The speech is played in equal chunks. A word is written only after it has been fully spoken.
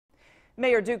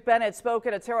Mayor Duke Bennett spoke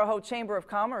at a Terre Haute Chamber of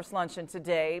Commerce luncheon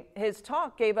today. His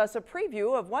talk gave us a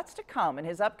preview of what's to come in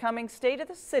his upcoming State of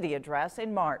the City address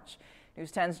in March.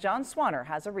 News 10's John Swanner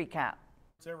has a recap.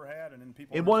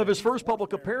 In one of his first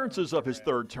public appearances of his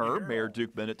third term, Mayor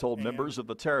Duke Bennett told members of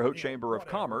the Terre Haute Chamber of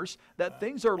Commerce that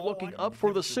things are looking up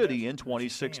for the city in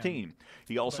 2016.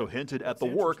 He also hinted at the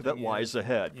work that lies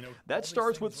ahead. That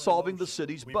starts with solving the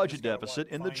city's budget deficit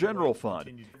in the general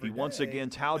fund. He once again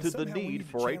touted the need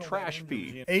for a trash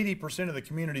fee. 80% of the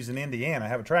communities in Indiana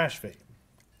have a trash fee.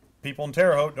 People in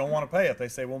Terre Haute don't want to pay it. They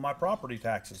say, well, my property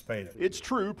taxes paid it. It's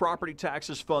true, property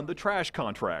taxes fund the trash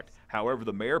contract. However,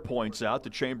 the mayor points out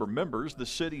to chamber members the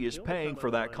city is paying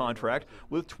for that contract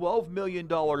with $12 million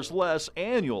less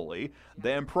annually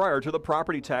than prior to the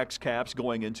property tax caps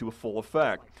going into full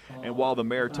effect. And while the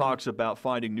mayor talks about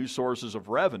finding new sources of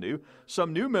revenue,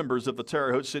 some new members of the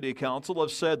Terre Haute City Council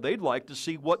have said they'd like to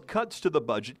see what cuts to the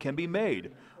budget can be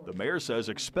made. The mayor says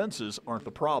expenses aren't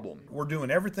the problem. We're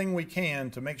doing everything we can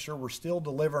to make sure we're still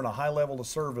delivering a high level of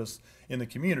service in the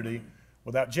community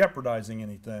without jeopardizing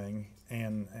anything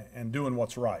and doing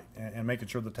what's right and making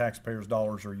sure the taxpayers'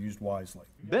 dollars are used wisely.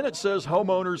 Bennett says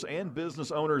homeowners and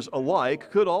business owners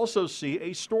alike could also see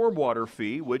a stormwater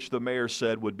fee, which the mayor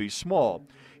said would be small.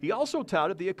 He also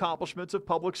touted the accomplishments of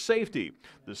public safety.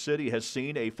 The city has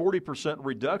seen a 40%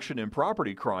 reduction in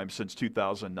property crime since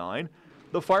 2009.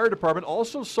 The fire department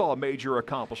also saw a major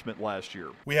accomplishment last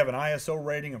year. We have an ISO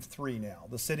rating of 3 now.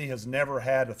 The city has never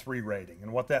had a 3 rating.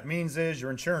 And what that means is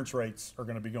your insurance rates are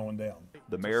going to be going down.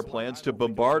 The mayor plans to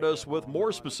bombard us with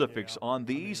more specifics on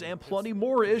these and plenty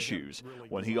more issues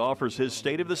when he offers his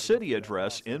State of the City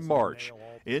address in March.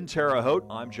 In Terre Haute,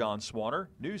 I'm John Swanner,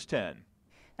 News 10.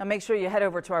 Now make sure you head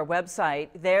over to our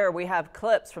website. There we have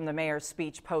clips from the mayor's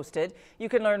speech posted. You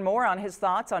can learn more on his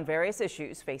thoughts on various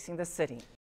issues facing the city.